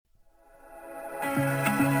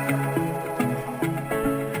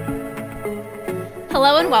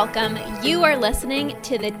Hello and welcome. You are listening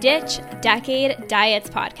to the Ditch Decade Diets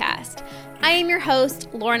podcast. I am your host,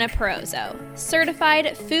 Lorna Perozzo,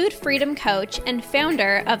 certified food freedom coach and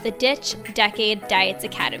founder of the Ditch Decade Diets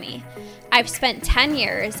Academy. I've spent 10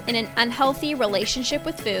 years in an unhealthy relationship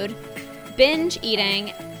with food, binge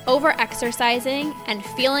eating, over-exercising, and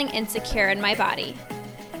feeling insecure in my body.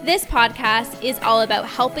 This podcast is all about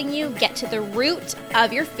helping you get to the root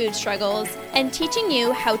of your food struggles and teaching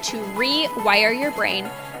you how to rewire your brain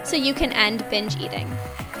so you can end binge eating.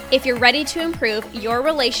 If you're ready to improve your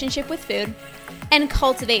relationship with food and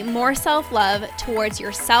cultivate more self-love towards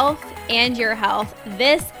yourself and your health,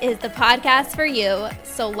 this is the podcast for you.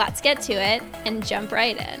 So let's get to it and jump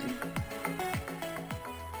right in.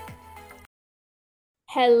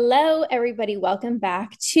 Hello, everybody. Welcome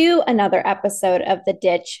back to another episode of the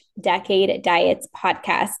Ditch Decade Diets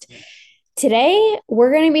podcast. Today,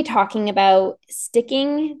 we're going to be talking about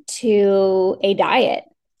sticking to a diet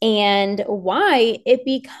and why it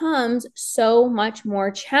becomes so much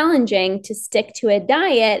more challenging to stick to a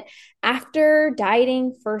diet after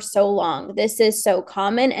dieting for so long. This is so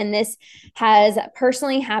common, and this has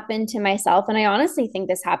personally happened to myself. And I honestly think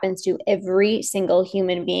this happens to every single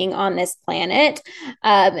human being on this planet.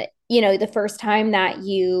 The first time that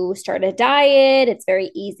you start a diet, it's very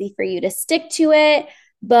easy for you to stick to it.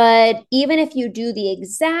 But even if you do the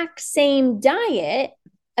exact same diet,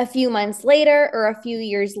 a few months later or a few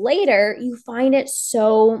years later, you find it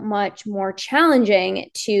so much more challenging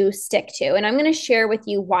to stick to. And I'm going to share with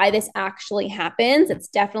you why this actually happens. It's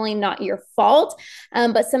definitely not your fault,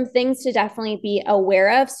 but some things to definitely be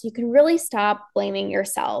aware of so you can really stop blaming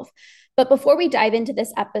yourself. But before we dive into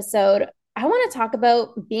this episode, I want to talk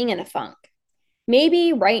about being in a funk.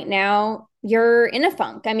 Maybe right now you're in a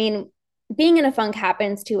funk. I mean, being in a funk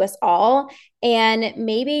happens to us all. And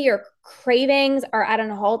maybe your cravings are at an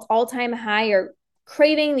all-time high. You're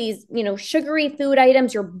craving these, sugary food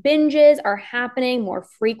items. Your binges are happening more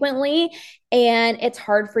frequently, and it's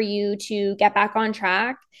hard for you to get back on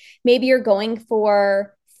track. Maybe you're going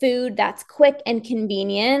for food that's quick and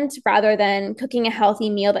convenient rather than cooking a healthy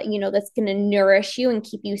meal that that's going to nourish you and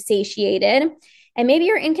keep you satiated. And maybe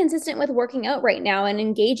you're inconsistent with working out right now and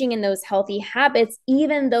engaging in those healthy habits,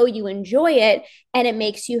 even though you enjoy it and it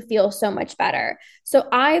makes you feel so much better. So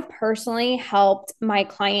I've personally helped my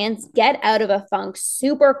clients get out of a funk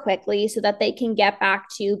super quickly so that they can get back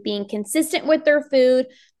to being consistent with their food,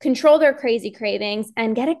 control their crazy cravings,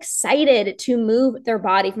 and get excited to move their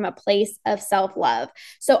body from a place of self-love.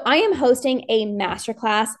 So I am hosting a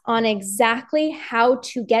masterclass on exactly how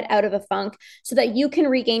to get out of a funk so that you can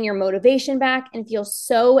regain your motivation back and feel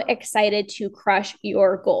so excited to crush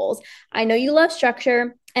your goals. I know you love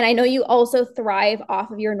structure, and I know you also thrive off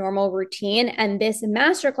of your normal routine. And this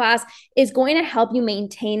masterclass is going to help you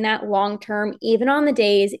maintain that long-term, even on the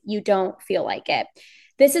days you don't feel like it.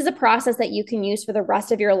 This is a process that you can use for the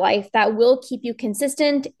rest of your life that will keep you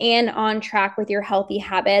consistent and on track with your healthy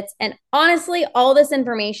habits. And honestly, all this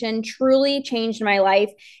information truly changed my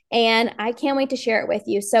life, and I can't wait to share it with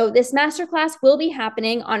you. So this masterclass will be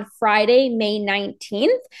happening on Friday, May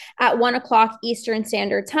 19th at 1 o'clock Eastern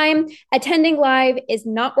Standard Time. Attending live is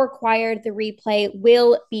not required. The replay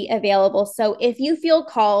will be available. So if you feel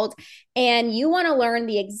called and you want to learn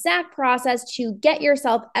the exact process to get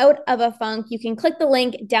yourself out of a funk, you can click the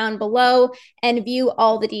link down below and view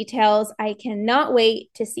all the details. I cannot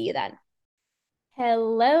wait to see you then.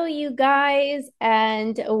 Hello, you guys,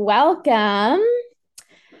 and welcome.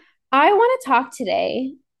 I want to talk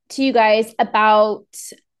today to you guys about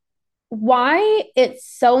why it's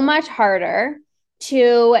so much harder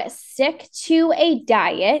to stick to a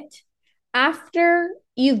diet after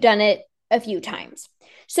you've done it a few times.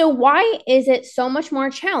 So why is it so much more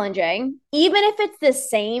challenging, even if it's the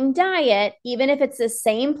same diet, even if it's the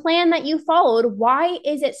same plan that you followed, why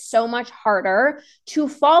is it so much harder to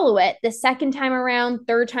follow it the second time around,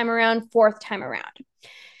 third time around, fourth time around?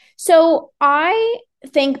 So I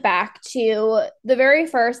think back to the very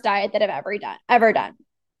first diet that I've ever done.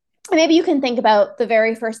 Maybe you can think about the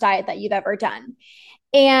very first diet that you've ever done.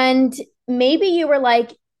 And maybe you were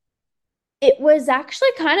like, it was actually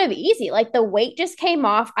kind of easy. Like the weight just came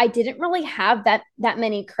off. I didn't really have that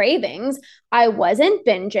many cravings. I wasn't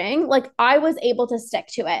binging. Like I was able to stick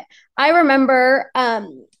to it. I remember,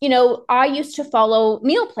 I used to follow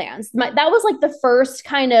meal plans. That was like the first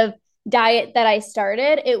kind of diet that I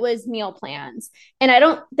started. It was meal plans. And I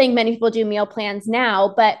don't think many people do meal plans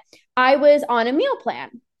now, but I was on a meal plan.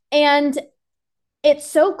 And it's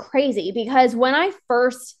so crazy because when I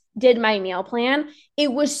first did my meal plan,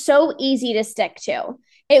 it was so easy to stick to.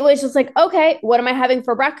 It was just like, okay, what am I having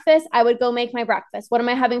for breakfast? I would go make my breakfast. What am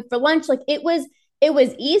I having for lunch? Like it was it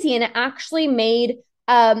was easy, and it actually made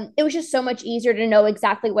it was just so much easier to know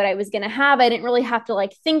exactly what I was going to have. I didn't really have to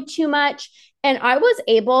like think too much, and I was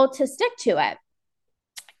able to stick to it.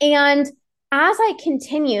 And as I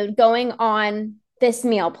continued going on this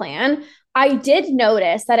meal plan, I did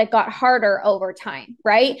notice that it got harder over time,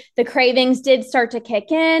 right? The cravings did start to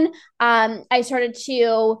kick in. I started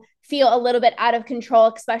to feel a little bit out of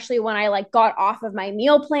control, especially when I like got off of my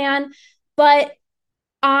meal plan. But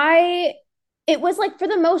I, it was like for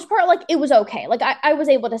the most part, like it was okay. Like I was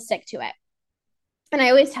able to stick to it. And I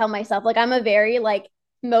always tell myself, like, I'm a very like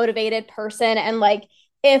motivated person. And like,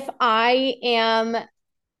 if I am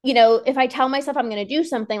if I tell myself I'm going to do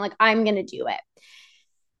something, like I'm going to do it.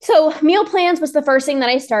 So, meal plans was the first thing that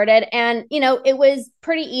I started. And, it was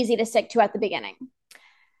pretty easy to stick to at the beginning.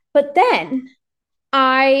 But then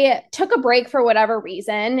I took a break for whatever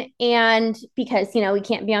reason. And because, we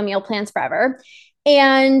can't be on meal plans forever.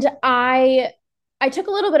 And I took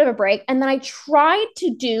a little bit of a break, and then I tried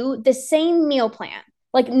to do the same meal plan.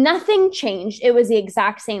 Like nothing changed. It was the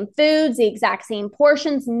exact same foods, the exact same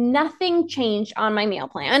portions. Nothing changed on my meal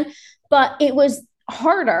plan, but it was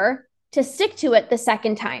harder to stick to it the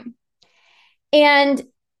second time. And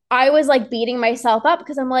I was like beating myself up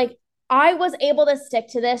because I'm like, I was able to stick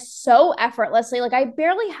to this so effortlessly. Like I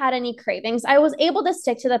barely had any cravings. I was able to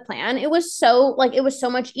stick to the plan. It was so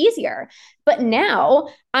much easier. But now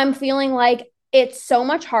I'm feeling like it's so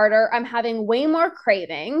much harder. I'm having way more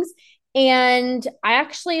cravings, and I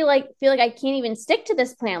actually like feel like I can't even stick to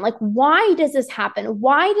this plan. Like why does this happen?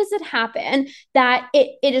 Why does it happen that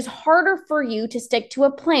it is harder for you to stick to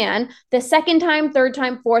a plan the second time, third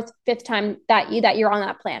time, fourth, fifth time that you're on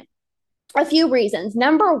that plan? A few reasons.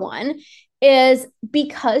 Number one is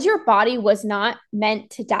because your body was not meant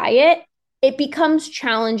to diet, it becomes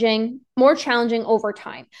more challenging over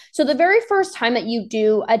time. So the very first time that you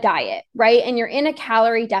do a diet, right, and you're in a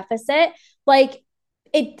calorie deficit, like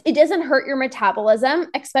it doesn't hurt your metabolism,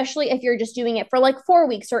 especially if you're just doing it for like 4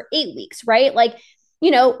 weeks or 8 weeks, right? Like,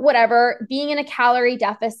 whatever, being in a calorie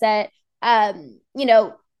deficit,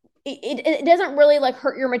 it doesn't really like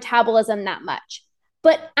hurt your metabolism that much.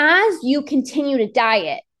 But as you continue to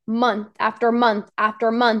diet month after month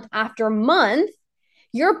after month after month,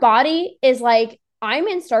 your body is like, I'm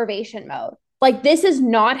in starvation mode. Like, this is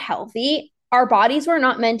not healthy. Our bodies were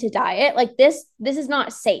not meant to diet. Like, this is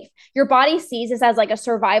not safe. Your body sees this as like a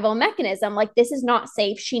survival mechanism. Like, this is not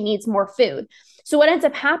safe. She needs more food. So, what ends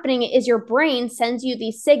up happening is your brain sends you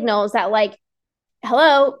these signals that, like,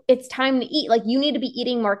 hello, it's time to eat. Like, you need to be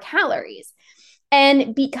eating more calories.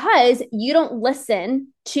 And because you don't listen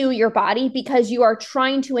to your body, because you are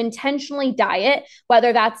trying to intentionally diet,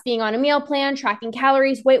 whether that's being on a meal plan, tracking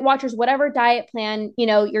calories, Weight Watchers, whatever diet plan,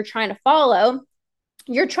 you're trying to follow,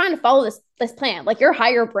 this plan. Like your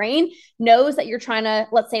higher brain knows that you're trying to,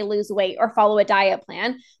 let's say, lose weight or follow a diet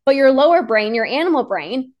plan, but your lower brain, your animal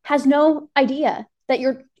brain, has no idea that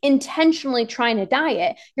you're intentionally trying to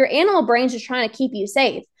diet. Your animal brain's just trying to keep you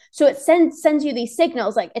safe. So it sends you these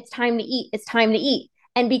signals like it's time to eat, it's time to eat.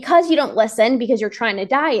 And because you don't listen, because you're trying to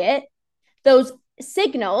diet, those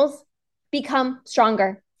signals become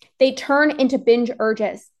stronger. They turn into binge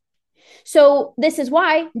urges. So this is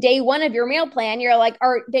why day one of your meal plan, you're like,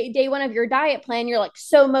 or day one of your diet plan, you're like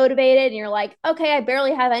so motivated and you're like, okay, I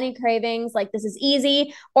barely have any cravings. Like this is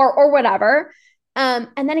easy or whatever. And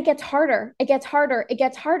then it gets harder. It gets harder. It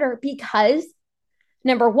gets harder because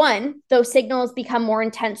number one, those signals become more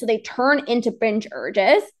intense. So they turn into binge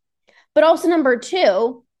urges. But also, number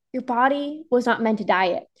two, your body was not meant to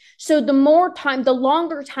diet. So the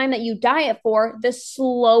longer time that you diet for, the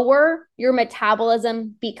slower your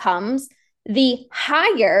metabolism becomes, the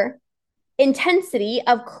higher intensity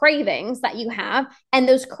of cravings that you have. And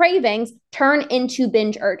those cravings turn into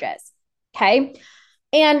binge urges. Okay.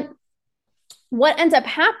 And what ends up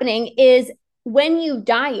happening is when you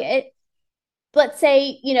diet, let's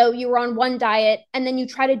say, you were on one diet and then you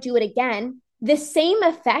try to do it again, the same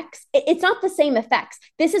effects, it's not the same effects.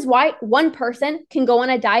 This is why one person can go on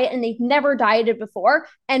a diet and they've never dieted before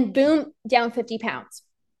and boom, down 50 pounds.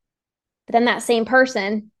 But then that same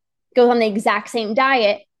person goes on the exact same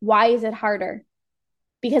diet. Why is it harder?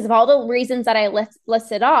 Because of all the reasons that I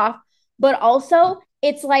listed off, but also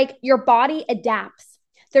it's like your body adapts.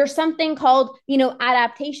 There's something called,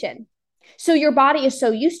 adaptation. So your body is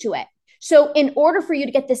so used to it. So in order for you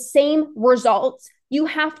to get the same results, you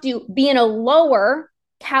have to be in a lower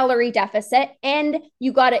calorie deficit and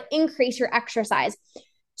you got to increase your exercise.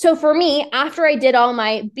 So for me, after I did all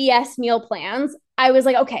my BS meal plans, I was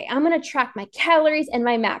like, okay, I'm going to track my calories and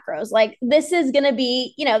my macros. Like, this is going to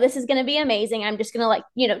be, this is going to be amazing. I'm just going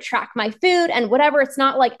to track my food and whatever. It's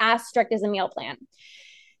not like as strict as a meal plan.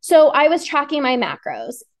 So I was tracking my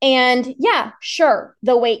macros and yeah, sure,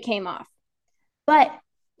 the weight came off. But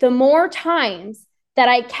the more times that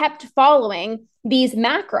I kept following these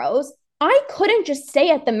macros, I couldn't just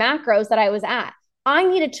stay at the macros that I was at. I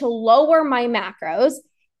needed to lower my macros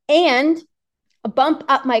and bump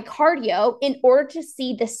up my cardio in order to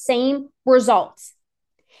see the same results.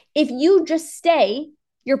 If you just stay,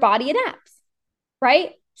 your body adapts,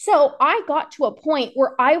 right? So I got to a point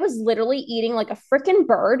where I was literally eating like a freaking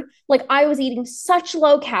bird. Like I was eating such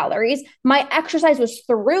low calories. My exercise was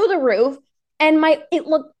through the roof. And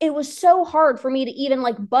it was so hard for me to even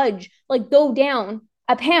like budge, like go down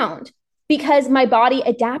a pound because my body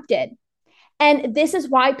adapted. And this is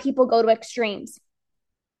why people go to extremes.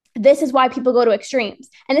 This is why people go to extremes.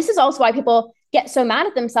 And this is also why people get so mad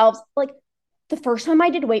at themselves. Like the first time I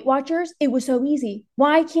did Weight Watchers, it was so easy.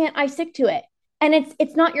 Why can't I stick to it? And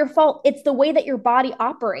it's not your fault. It's the way that your body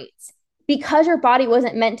operates. Because your body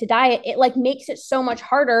wasn't meant to diet, it like makes it so much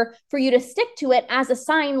harder for you to stick to it as a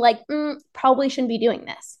sign like, probably shouldn't be doing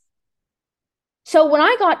this. So when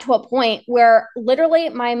I got to a point where literally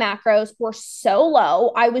my macros were so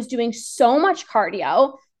low, I was doing so much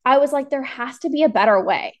cardio, I was like, there has to be a better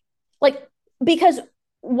way. Like, because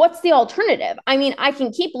what's the alternative? I mean, I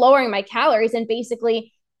can keep lowering my calories and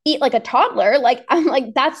basically eat like a toddler. Like, I'm like,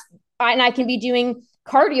 and I can be doing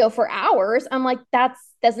cardio for hours. I'm like, that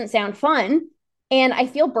doesn't sound fun. And I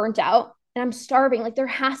feel burnt out and I'm starving. Like, there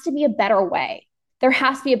has to be a better way. There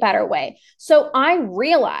has to be a better way. So I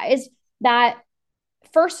realized that,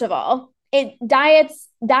 first of all, diets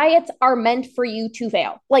are meant for you to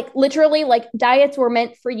fail. Like literally, like diets were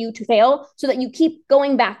meant for you to fail so that you keep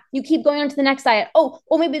going back. You keep going on to the next diet. Oh,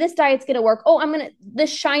 well, maybe this diet's gonna work. Oh,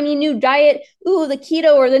 this shiny new diet. Ooh, the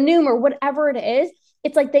keto or the Noom or whatever it is.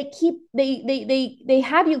 It's like they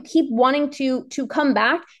have you keep wanting to come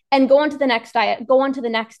back and go on to the next diet, go on to the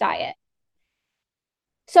next diet.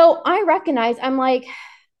 So I recognize I'm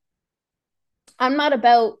not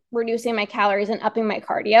about reducing my calories and upping my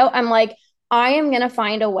cardio. I'm like, I am going to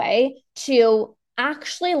find a way to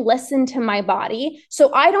actually listen to my body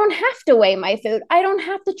so I don't have to weigh my food. I don't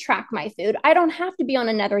have to track my food. I don't have to be on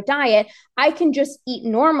another diet. I can just eat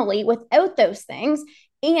normally without those things.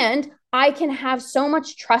 And I can have so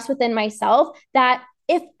much trust within myself that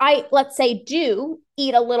if I, let's say, do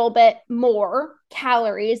eat a little bit more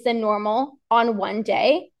calories than normal on one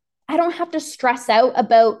day, I don't have to stress out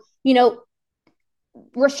about,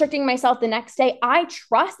 restricting myself the next day. I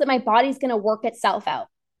trust that my body's going to work itself out.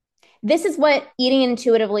 This is what eating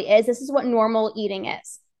intuitively is. This is what normal eating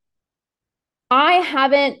is. I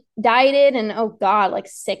haven't dieted in, oh God, like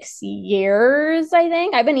 6 years, I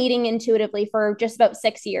think. I've been eating intuitively for just about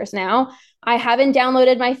 6 years now. I haven't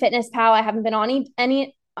downloaded MyFitnessPal. I haven't been on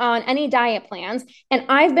any diet plans. And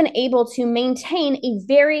I've been able to maintain a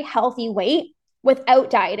very healthy weight without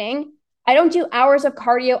dieting. I don't do hours of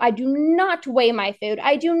cardio. I do not weigh my food.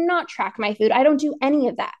 I do not track my food. I don't do any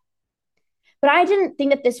of that. But I didn't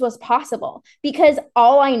think that this was possible because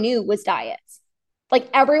all I knew was diets. Like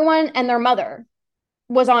everyone and their mother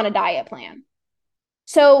was on a diet plan.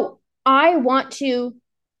 So I want to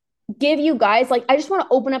give you guys, like, I just want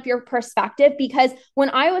to open up your perspective because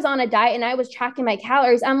when I was on a diet and I was tracking my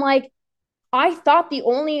calories, I'm like, I thought the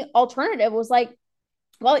only alternative was like,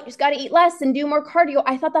 well, you just got to eat less and do more cardio.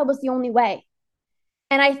 I thought that was the only way.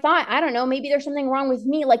 And I thought, I don't know, maybe there's something wrong with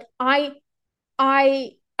me. Like I'm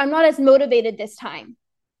not as motivated this time.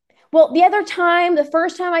 Well, the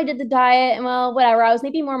first time I did the diet, and well, whatever, I was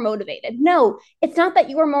maybe more motivated. No, it's not that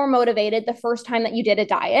you were more motivated the first time that you did a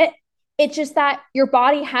diet. It's just that your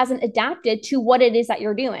body hasn't adapted to what it is that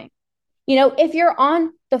you're doing. If you're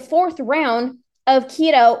on the fourth round of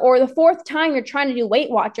keto or the fourth time you're trying to do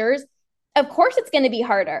Weight Watchers, of course it's going to be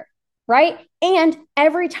harder, right? And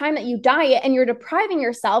every time that you diet and you're depriving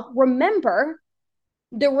yourself, remember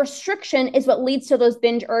the restriction is what leads to those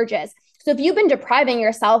binge urges. So if you've been depriving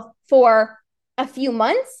yourself for a few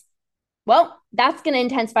months, well, that's going to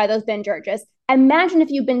intensify those binge urges. Imagine if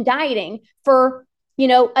you've been dieting for,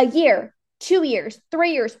 a year, 2 years,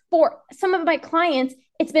 3 years, 4. Some of my clients,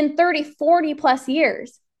 it's been 30, 40 plus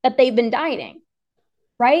years that they've been dieting,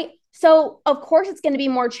 right? So of course it's going to be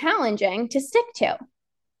more challenging to stick to.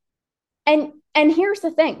 And here's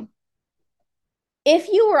the thing. If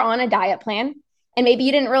you were on a diet plan and maybe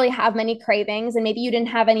you didn't really have many cravings and maybe you didn't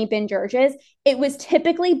have any binge urges, it was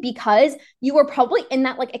typically because you were probably in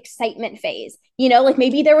that like excitement phase, like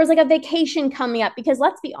maybe there was like a vacation coming up because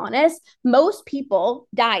let's be honest, most people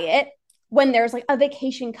diet when there's like a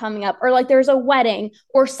vacation coming up or like there's a wedding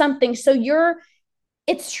or something. So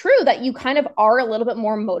it's true that you kind of are a little bit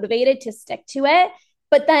more motivated to stick to it.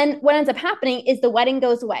 But then what ends up happening is the wedding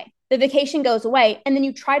goes away, the vacation goes away, and then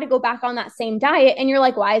you try to go back on that same diet and you're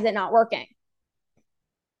like, why is it not working?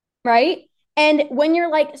 Right. And when you're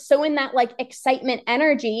like so in that like excitement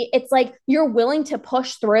energy, it's like you're willing to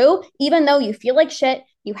push through, even though you feel like shit,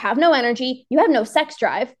 you have no energy, you have no sex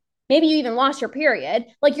drive, maybe you even lost your period.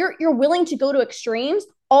 Like you're willing to go to extremes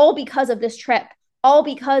all because of this trip, all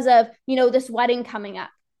because of, this wedding coming up.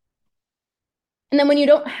 And then when you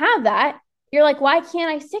don't have that, you're like, why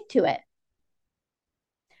can't I stick to it?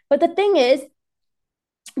 But the thing is,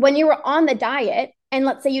 when you were on the diet, and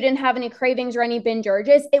let's say you didn't have any cravings or any binge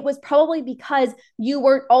urges, it was probably because you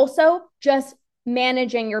were also just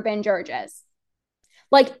managing your binge urges.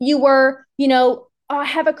 Like you were, oh, I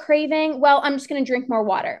have a craving. Well, I'm just going to drink more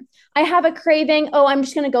water. I have a craving. Oh, I'm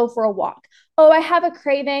just going to go for a walk. Oh, I have a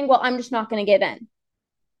craving. Well, I'm just not going to give in.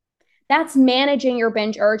 That's managing your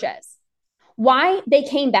binge urges. Why? They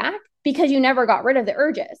came back because you never got rid of the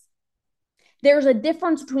urges. There's a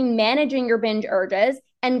difference between managing your binge urges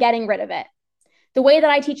and getting rid of it. The way that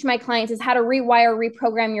I teach my clients is how to rewire,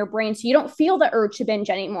 reprogram your brain so you don't feel the urge to binge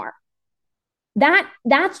anymore.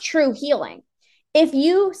 That's true healing. If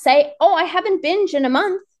you say, "Oh, I haven't binged in a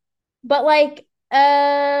month, but like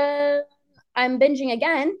I'm binging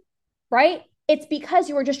again," right? It's because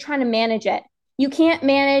you were just trying to manage it. You can't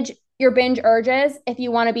manage your binge urges if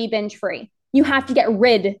you want to be binge free. You have to get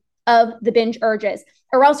rid of the binge urges,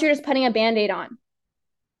 or else you're just putting a band-aid on.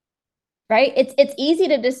 Right? It's easy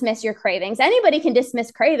to dismiss your cravings. Anybody can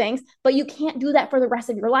dismiss cravings, but you can't do that for the rest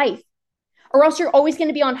of your life. Or else you're always going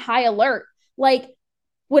to be on high alert. Like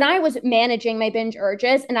when I was managing my binge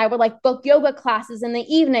urges and I would like book yoga classes in the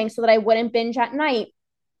evening so that I wouldn't binge at night.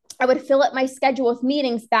 I would fill up my schedule with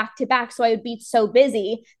meetings back to back so I would be so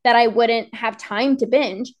busy that I wouldn't have time to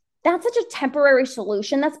binge. That's such a temporary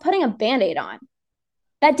solution. That's putting a band-aid on.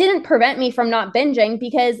 That didn't prevent me from not binging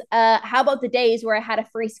because how about the days where I had a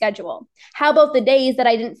free schedule? How about the days that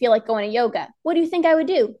I didn't feel like going to yoga? What do you think I would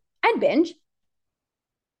do? I'd binge.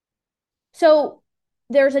 So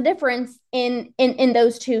there's a difference in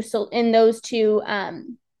those two. So in those two,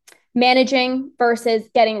 managing versus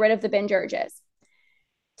getting rid of the binge urges.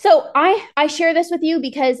 So I share this with you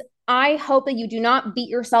because I hope that you do not beat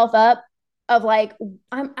yourself up of like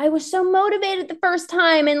I was so motivated the first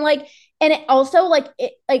time and it also like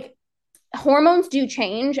hormones do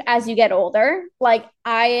change as you get older. Like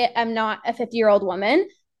I am not a 50-year-old woman,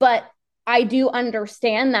 but I do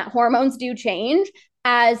understand that hormones do change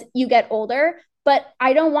as you get older. But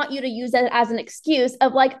I don't want you to use it as an excuse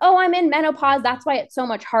of like, oh, I'm in menopause. That's why it's so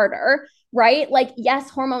much harder. Right. Like, yes,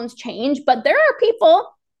 hormones change, but there are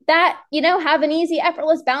people that, have an easy,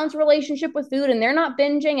 effortless, balanced relationship with food and they're not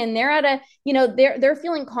binging and they're at a, they're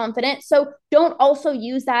feeling confident. So don't also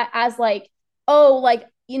use that as like, oh, like,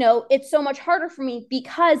 it's so much harder for me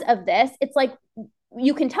because of this. It's like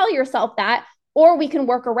you can tell yourself that, or we can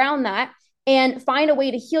work around that and find a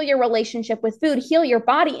way to heal your relationship with food, heal your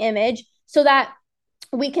body image so that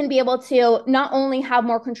we can be able to not only have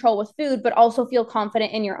more control with food, but also feel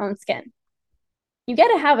confident in your own skin. You get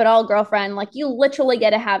to have it all, girlfriend. Like you literally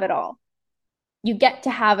get to have it all. You get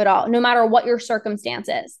to have it all, no matter what your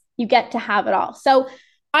circumstances. You get to have it all. So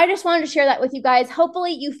I just wanted to share that with you guys.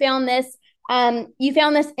 Hopefully you found this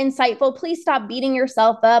insightful. Please stop beating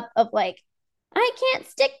yourself up of like, I can't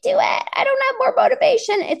stick to it. I don't have more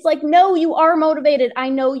motivation. It's like, no, you are motivated. I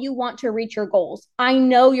know you want to reach your goals. I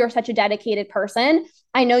know you're such a dedicated person.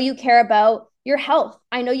 I know you care about your health.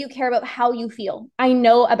 I know you care about how you feel. I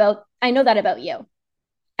know that about you.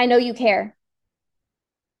 I know you care.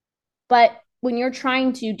 But when you're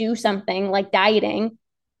trying to do something like dieting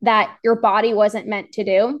that your body wasn't meant to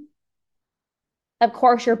do, of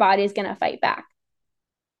course your body is going to fight back.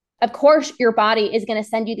 Of course your body is going to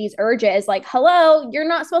send you these urges like, hello, you're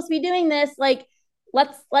not supposed to be doing this. Like,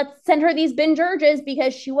 let's send her these binge urges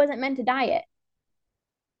because she wasn't meant to diet.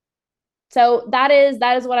 So that is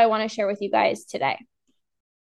what I want to share with you guys today.